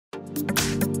Hi,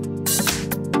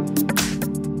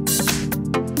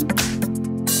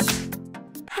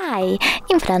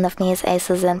 in front of me is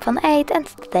ASUS Zenfone 8 and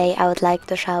today I would like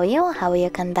to show you how you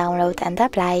can download and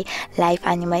apply live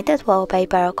animated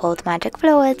wallpaper called Magic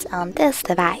Fluids on this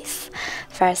device.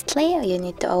 Firstly, you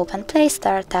need to open Play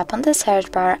Store, tap on the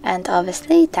search bar and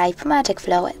obviously type Magic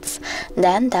Fluids.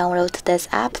 Then download this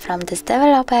app from this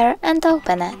developer and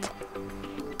open it.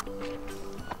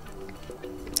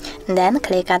 Then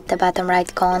click at the bottom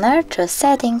right corner, choose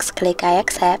Settings, click I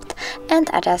accept and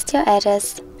adjust your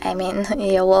edges,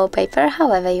 your wallpaper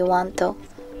however you want to.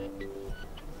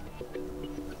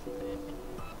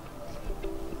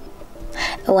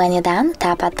 When you're done,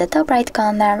 tap at the top right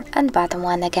corner and bottom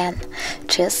one again.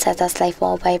 Choose Set as Live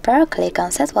Wallpaper, click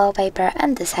on Set Wallpaper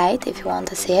and decide if you want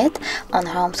to see it on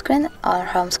home screen or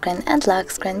home screen and lock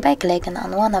screen by clicking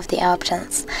on one of the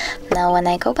options. Now when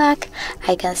I go back,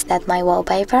 I can see that my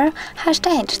wallpaper has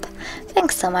changed.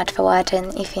 Thanks so much for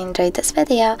watching. If you enjoyed this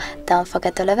video, don't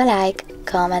forget to leave a like,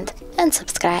 comment and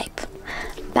subscribe.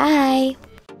 Bye!